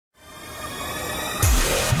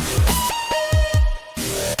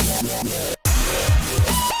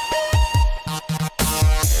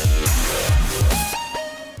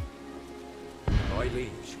My liege.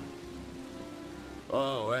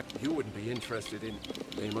 Oh, you wouldn't be interested in...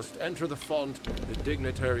 They must enter the font. The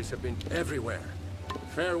dignitaries have been everywhere.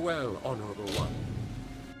 Farewell, honorable one.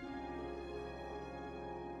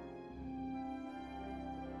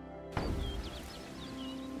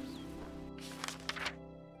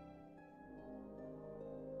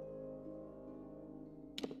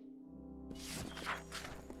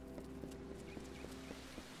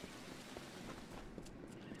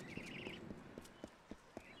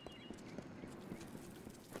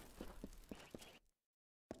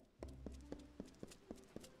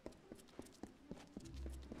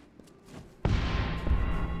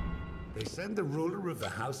 They send the ruler of the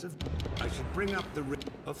House of... I should bring up the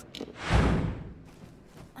of...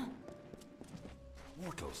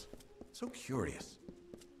 Mortals. So curious.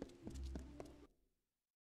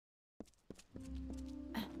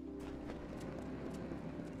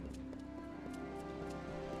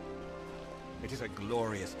 It is a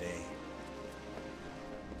glorious day.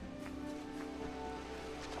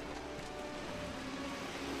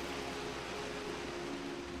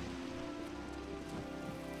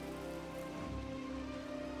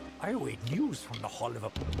 I await news from the Hall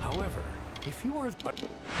of... However, if you are... But... You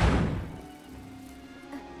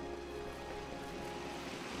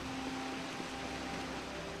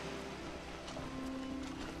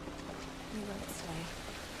won't stay.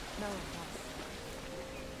 No one does.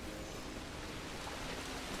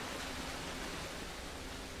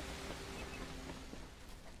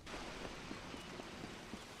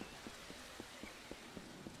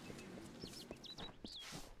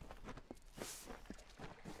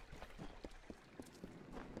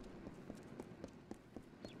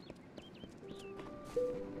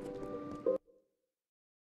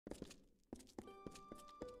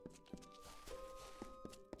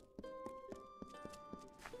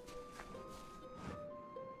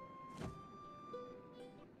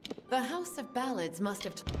 The House of Ballads must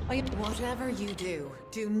have... Whatever you do,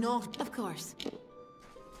 do not... Of course.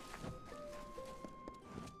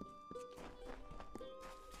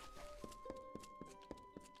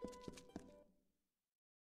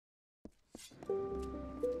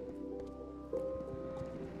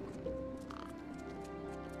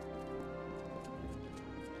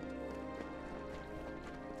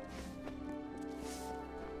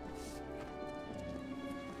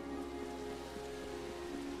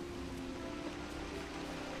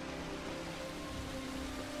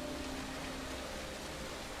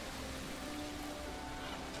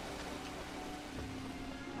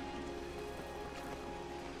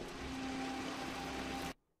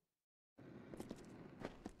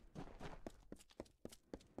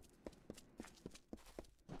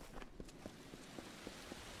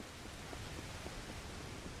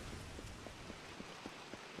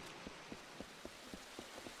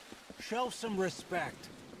 Show some respect.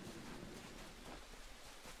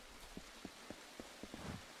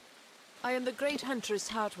 I am the great huntress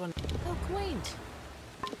Heartone. How quaint.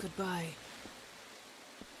 Goodbye.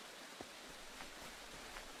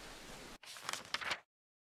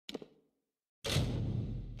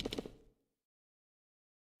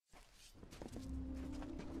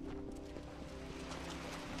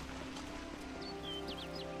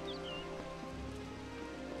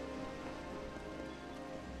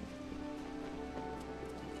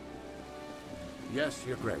 Yes,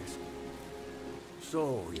 Your Grace.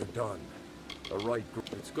 So, you're done. The right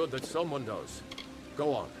group. It's good that someone does.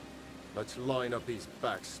 Go on. Let's line up these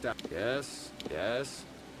backstab. Yes, yes.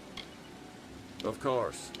 Of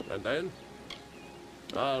course. And then?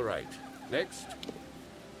 All right. Next.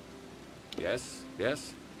 Yes,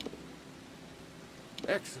 yes.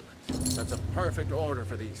 Excellent. That's a perfect order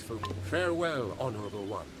for these fools. Farewell, honorable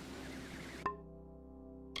one.